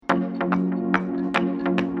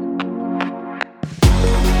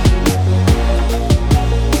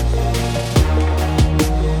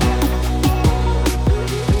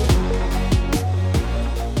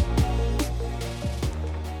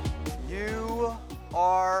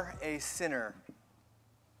are a sinner,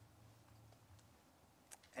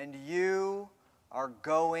 and you are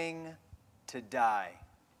going to die.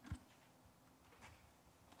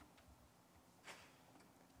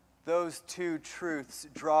 Those two truths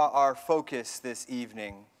draw our focus this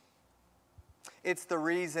evening. It's the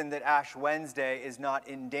reason that Ash Wednesday is not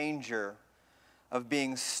in danger of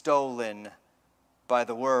being stolen by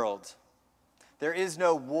the world. There is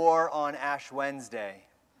no war on Ash Wednesday.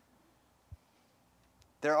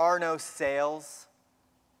 There are no sales.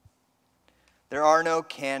 There are no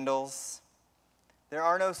candles. There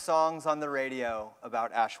are no songs on the radio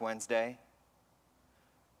about Ash Wednesday.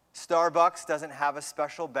 Starbucks doesn't have a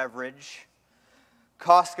special beverage.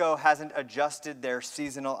 Costco hasn't adjusted their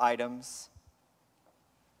seasonal items.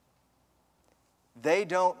 They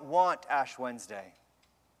don't want Ash Wednesday.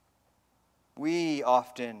 We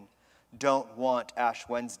often don't want Ash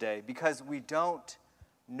Wednesday because we don't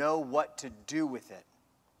know what to do with it.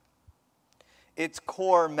 Its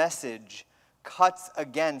core message cuts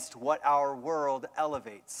against what our world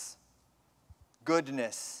elevates: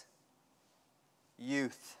 goodness,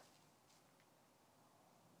 youth.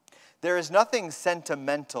 There is nothing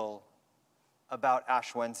sentimental about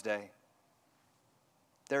Ash Wednesday.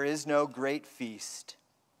 There is no great feast.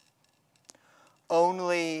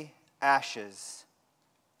 Only ashes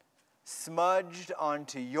smudged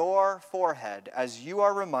onto your forehead as you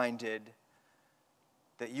are reminded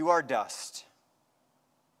that you are dust,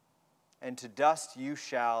 and to dust you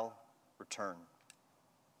shall return.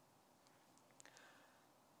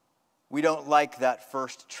 We don't like that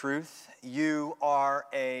first truth. You are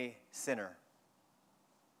a sinner.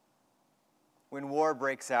 When war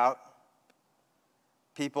breaks out,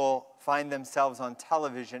 people find themselves on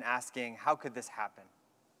television asking, how could this happen?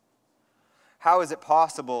 How is it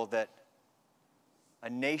possible that a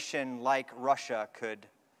nation like Russia could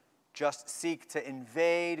just seek to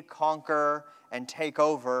invade, conquer, and take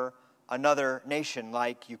over another nation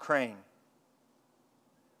like Ukraine?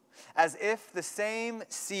 As if the same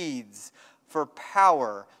seeds for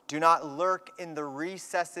power do not lurk in the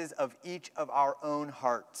recesses of each of our own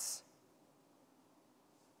hearts.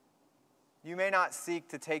 You may not seek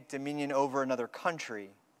to take dominion over another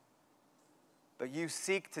country, but you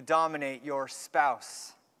seek to dominate your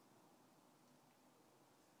spouse.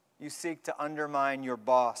 You seek to undermine your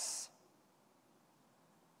boss.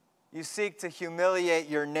 You seek to humiliate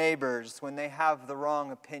your neighbors when they have the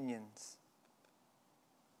wrong opinions.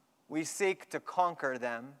 We seek to conquer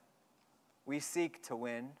them. We seek to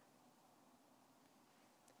win.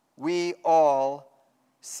 We all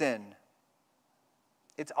sin.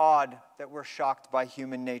 It's odd that we're shocked by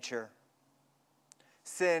human nature.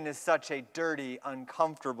 Sin is such a dirty,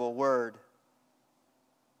 uncomfortable word.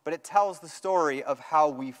 But it tells the story of how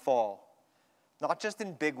we fall. Not just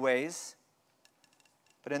in big ways,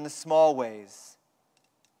 but in the small ways.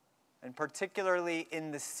 And particularly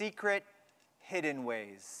in the secret, hidden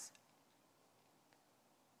ways.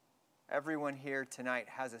 Everyone here tonight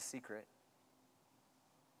has a secret.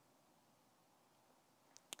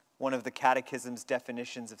 One of the Catechism's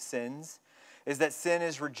definitions of sins is that sin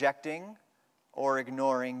is rejecting or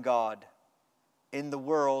ignoring God in the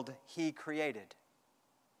world He created.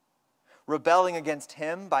 Rebelling against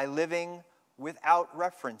Him by living without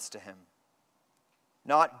reference to Him.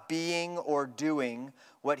 Not being or doing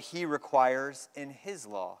what He requires in His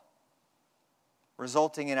law.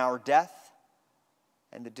 Resulting in our death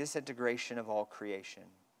and the disintegration of all creation.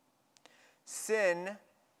 Sin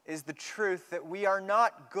is the truth that we are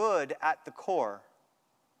not good at the core.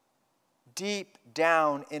 Deep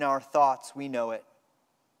down in our thoughts, we know it.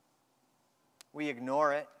 We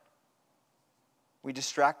ignore it. We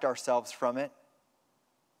distract ourselves from it.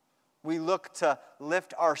 We look to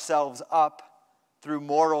lift ourselves up through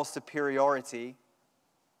moral superiority.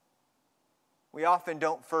 We often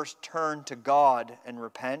don't first turn to God and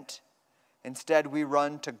repent. Instead, we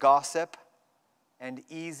run to gossip and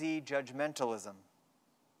easy judgmentalism.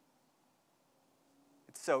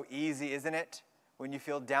 It's so easy, isn't it, when you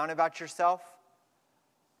feel down about yourself,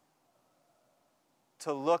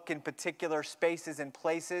 to look in particular spaces and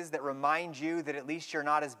places that remind you that at least you're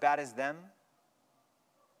not as bad as them?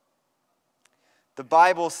 The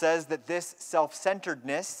Bible says that this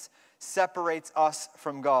self-centeredness separates us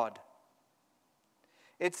from God.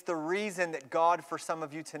 It's the reason that God, for some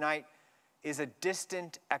of you tonight, is a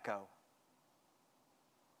distant echo.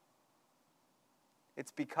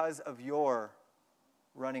 It's because of your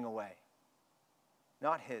running away,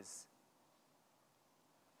 not His.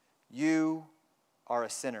 You are a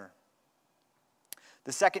sinner.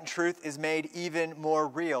 The second truth is made even more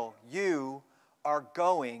real. You are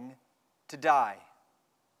going to die.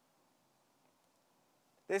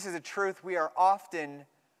 This is a truth we are often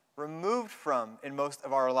removed from in most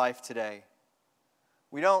of our life today.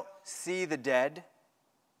 We don't see the dead.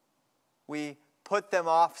 We put them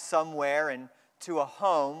off somewhere and to a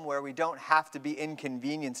home where we don't have to be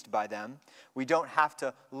inconvenienced by them. We don't have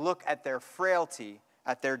to look at their frailty,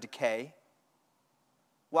 at their decay,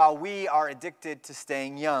 while we are addicted to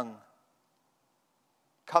staying young,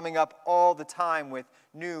 coming up all the time with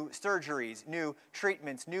new surgeries, new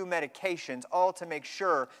treatments, new medications, all to make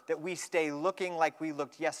sure that we stay looking like we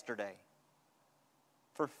looked yesterday,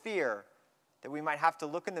 for fear that we might have to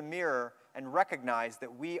look in the mirror and recognize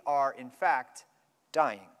that we are, in fact,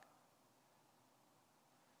 dying.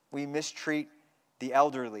 We mistreat the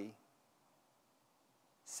elderly,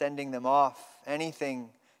 sending them off, anything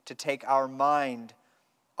to take our mind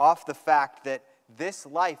off the fact that this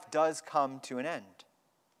life does come to an end.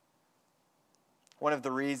 One of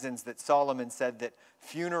the reasons that Solomon said that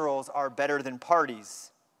funerals are better than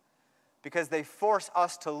parties, because they force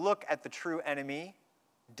us to look at the true enemy,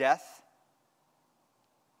 death.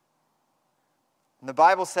 And the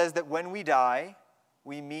Bible says that when we die,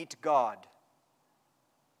 we meet God.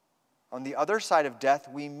 On the other side of death,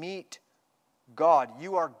 we meet God.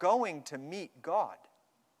 You are going to meet God.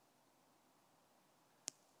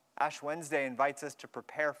 Ash Wednesday invites us to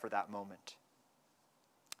prepare for that moment.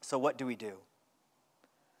 So what do we do?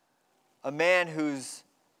 A man who's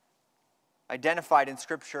identified in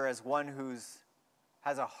Scripture as one who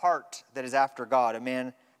has a heart that is after God, a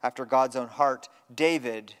man after God's own heart,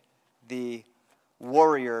 David, the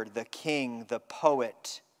warrior, the king, the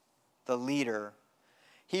poet, the leader.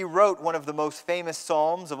 He wrote one of the most famous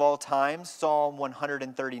psalms of all time, Psalm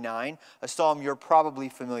 139, a psalm you're probably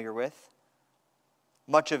familiar with.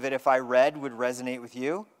 Much of it, if I read, would resonate with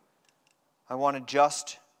you. I want to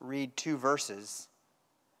just read 2 verses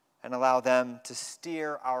and allow them to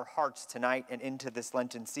steer our hearts tonight and into this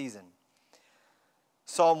Lenten season.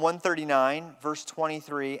 Psalm 139, verse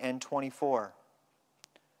 23 and 24.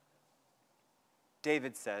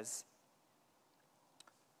 David says,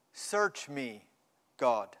 "Search me,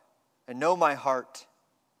 God, and know my heart.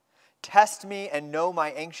 Test me and know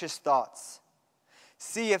my anxious thoughts.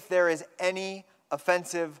 See if there is any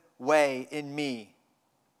offensive way in me,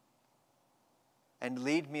 and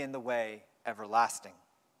lead me in the way everlasting."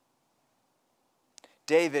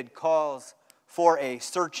 David calls for a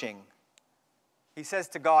searching. He says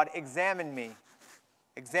to God, "Examine me.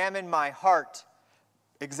 Examine my heart.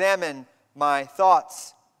 Examine my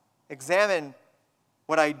thoughts. Examine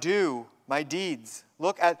what I do, my deeds.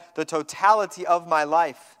 Look at the totality of my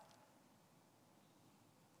life."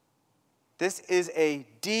 This is a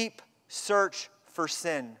deep search for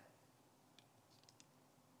sin.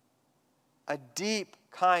 A deep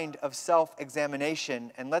kind of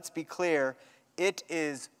self-examination. And let's be clear, it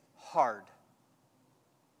is hard.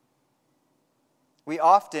 We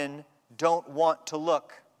often don't want to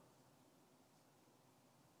look.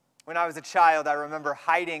 When I was a child, I remember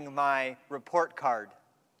hiding my report card.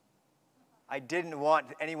 I didn't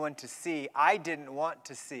want anyone to see. I didn't want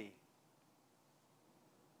to see.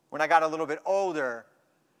 When I got a little bit older,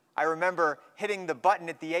 I remember hitting the button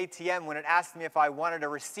at the ATM when it asked me if I wanted a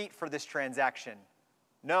receipt for this transaction.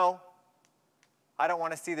 No, I don't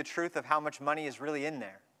want to see the truth of how much money is really in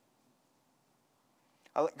there.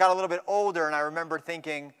 I got a little bit older and I remember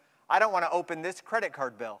thinking, I don't want to open this credit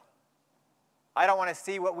card bill. I don't want to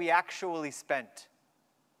see what we actually spent.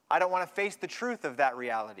 I don't want to face the truth of that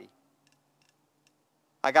reality.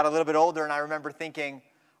 I got a little bit older and I remember thinking,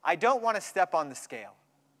 I don't want to step on the scale.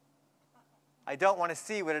 I don't want to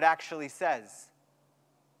see what it actually says.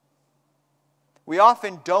 We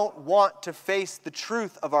often don't want to face the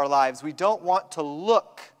truth of our lives. We don't want to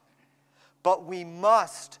look, but we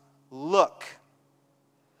must look.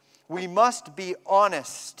 We must be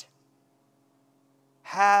honest.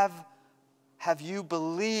 Have you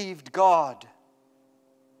believed God?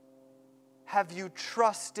 Have you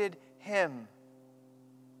trusted Him?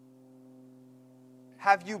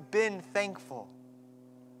 Have you been thankful?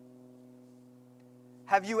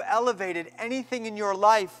 Have you elevated anything in your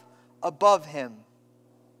life above Him?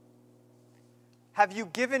 Have you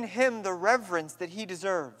given Him the reverence that He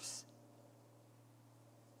deserves?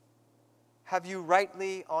 Have you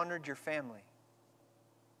rightly honored your family?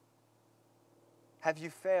 Have you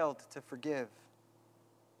failed to forgive?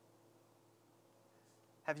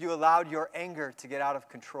 Have you allowed your anger to get out of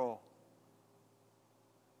control?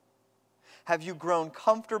 Have you grown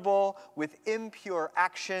comfortable with impure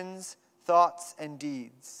actions, thoughts, and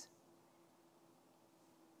deeds?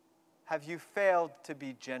 Have you failed to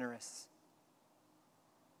be generous?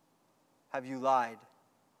 Have you lied?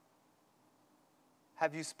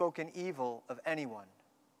 Have you spoken evil of anyone?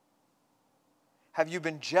 Have you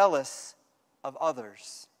been jealous of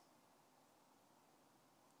others?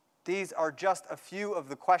 These are just a few of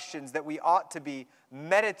the questions that we ought to be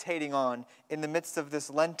meditating on in the midst of this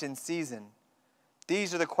Lenten season.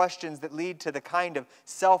 These are the questions that lead to the kind of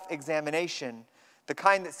self-examination, the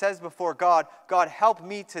kind that says before God, God, help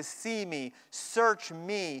me to see me, search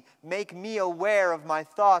me, make me aware of my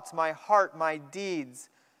thoughts, my heart, my deeds.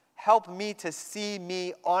 Help me to see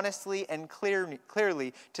me honestly and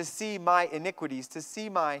clearly, to see my iniquities, to see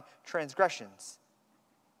my transgressions,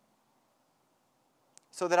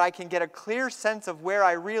 so that I can get a clear sense of where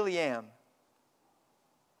I really am,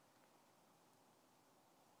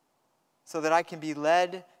 so that I can be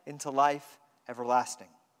led into life everlasting.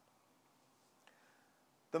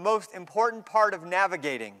 The most important part of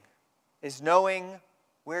navigating is knowing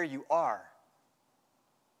where you are.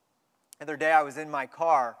 The other day I was in my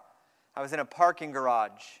car. I was in a parking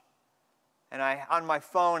garage. And on my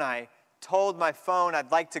phone, I told my phone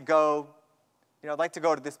I'd like to go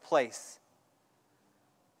to this place.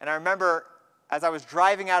 And I remember as I was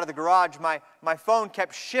driving out of the garage, my phone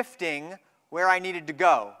kept shifting where I needed to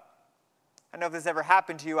go. I don't know if this ever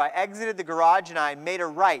happened to you. I exited the garage and I made a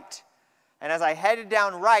right. And as I headed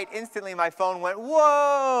down right, instantly my phone went,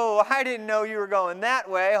 whoa, I didn't know you were going that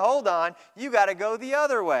way. Hold on, you got to go the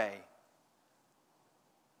other way.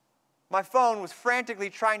 My phone was frantically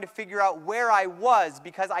trying to figure out where I was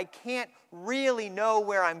because I can't really know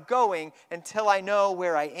where I'm going until I know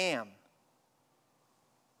where I am.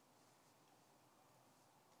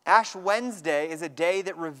 Ash Wednesday is a day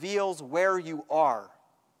that reveals where you are.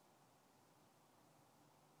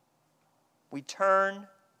 We turn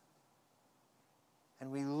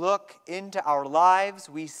and we look into our lives.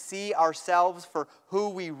 We see ourselves for who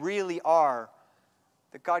we really are.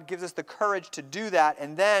 That God gives us the courage to do that.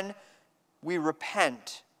 And then we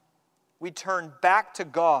repent. We turn back to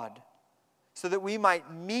God so that we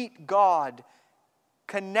might meet God,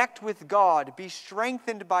 connect with God, be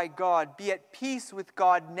strengthened by God, be at peace with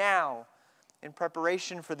God now in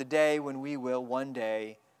preparation for the day when we will one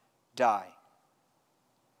day die.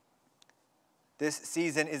 This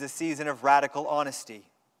season is a season of radical honesty.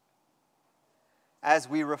 As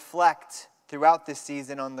we reflect throughout this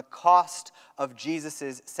season on the cost of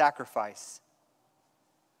Jesus' sacrifice,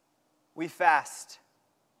 we fast,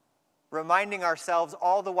 reminding ourselves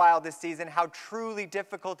all the while this season how truly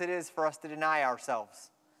difficult it is for us to deny ourselves,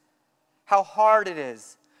 how hard it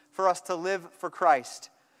is for us to live for Christ.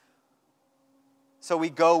 So we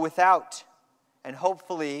go without, and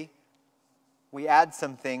hopefully we add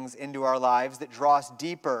some things into our lives that draw us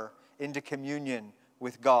deeper into communion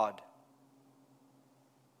with God.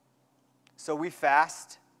 So we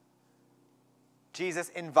fast. Jesus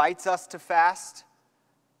invites us to fast.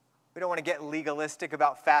 We don't want to get legalistic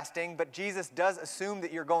about fasting, but Jesus does assume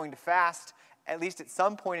that you're going to fast. At least at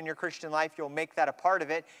some point in your Christian life, you'll make that a part of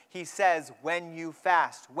it. He says, when you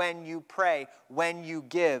fast, when you pray, when you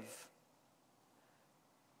give.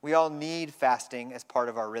 We all need fasting as part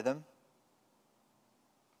of our rhythm.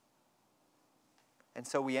 And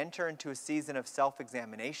so we enter into a season of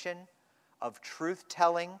self-examination, of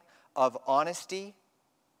truth-telling, of honesty,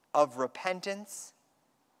 of repentance,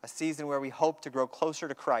 a season where we hope to grow closer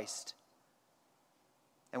to Christ.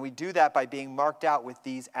 And we do that by being marked out with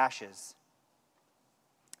these ashes.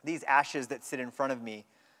 These ashes that sit in front of me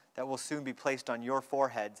that will soon be placed on your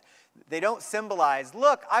foreheads. They don't symbolize,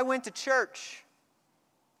 look, I went to church.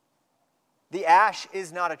 The ash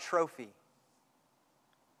is not a trophy.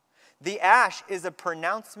 The ash is a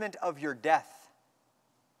pronouncement of your death.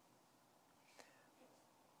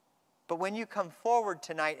 But when you come forward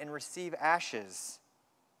tonight and receive ashes,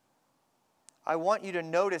 I want you to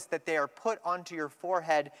notice that they are put onto your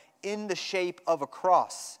forehead in the shape of a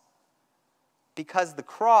cross, because the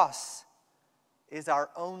cross is our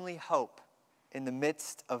only hope in the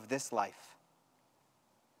midst of this life.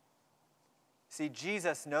 See,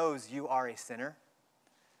 Jesus knows you are a sinner.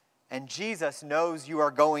 And Jesus knows you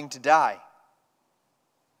are going to die.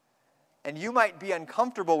 And you might be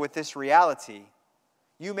uncomfortable with this reality.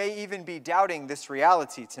 You may even be doubting this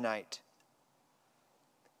reality tonight.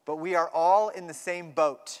 But we are all in the same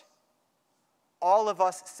boat. All of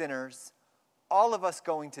us sinners, all of us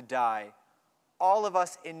going to die, all of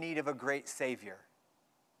us in need of a great Savior.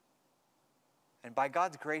 And by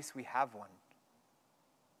God's grace, we have one.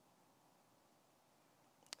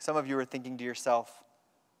 Some of you are thinking to yourself,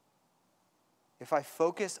 if I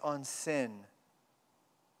focus on sin,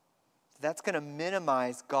 that's going to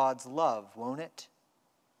minimize God's love, won't it?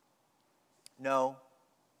 No.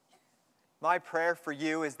 My prayer for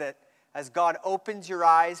you is that as God opens your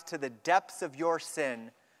eyes to the depths of your sin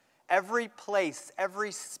every place,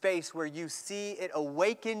 every space where you see it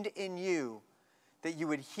awakened in you, that you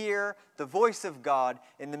would hear the voice of God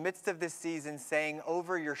in the midst of this season saying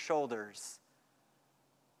over your shoulders,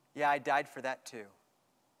 yeah, I died for that too.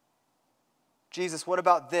 Jesus, what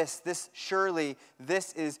about this? This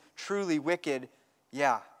is truly wicked.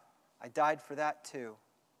 Yeah, I died for that too.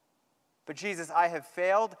 But Jesus, I have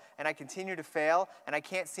failed and I continue to fail and I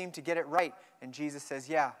can't seem to get it right. And Jesus says,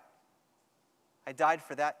 yeah, I died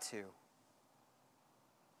for that too.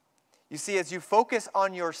 You see, as you focus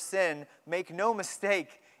on your sin, make no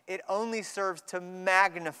mistake, it only serves to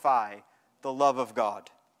magnify the love of God.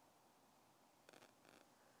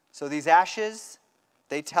 So these ashes,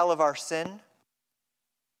 they tell of our sin.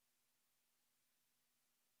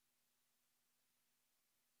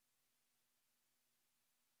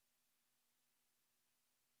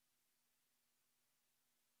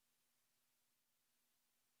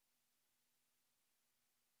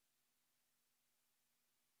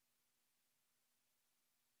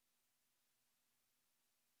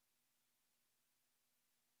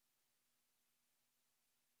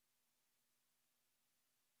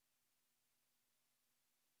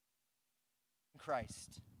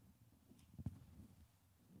 Christ.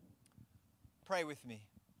 Pray with me.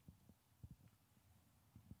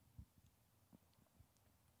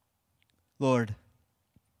 Lord,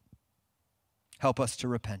 help us to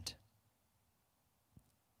repent.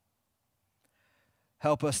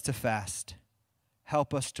 Help us to fast.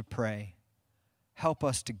 Help us to pray. Help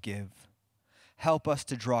us to give. Help us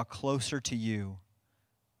to draw closer to you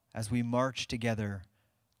as we march together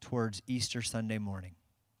towards Easter Sunday morning.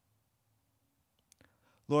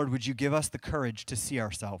 Lord, would you give us the courage to see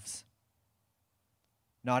ourselves,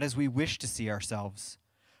 not as we wish to see ourselves,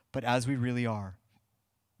 but as we really are.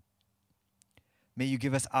 May you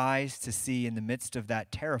give us eyes to see in the midst of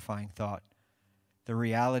that terrifying thought the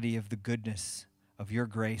reality of the goodness of your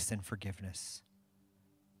grace and forgiveness.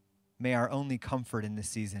 May our only comfort in this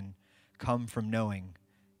season come from knowing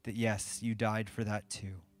that, yes, you died for that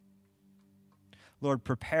too. Lord,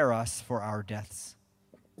 prepare us for our deaths.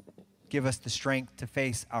 Give us the strength to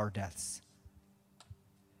face our deaths.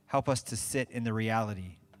 Help us to sit in the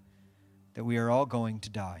reality that we are all going to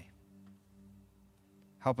die.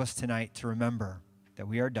 Help us tonight to remember that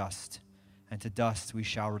we are dust, and to dust we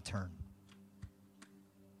shall return.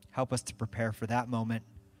 Help us to prepare for that moment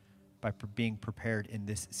by being prepared in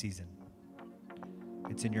this season.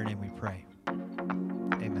 It's in your name we pray.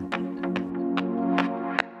 Amen.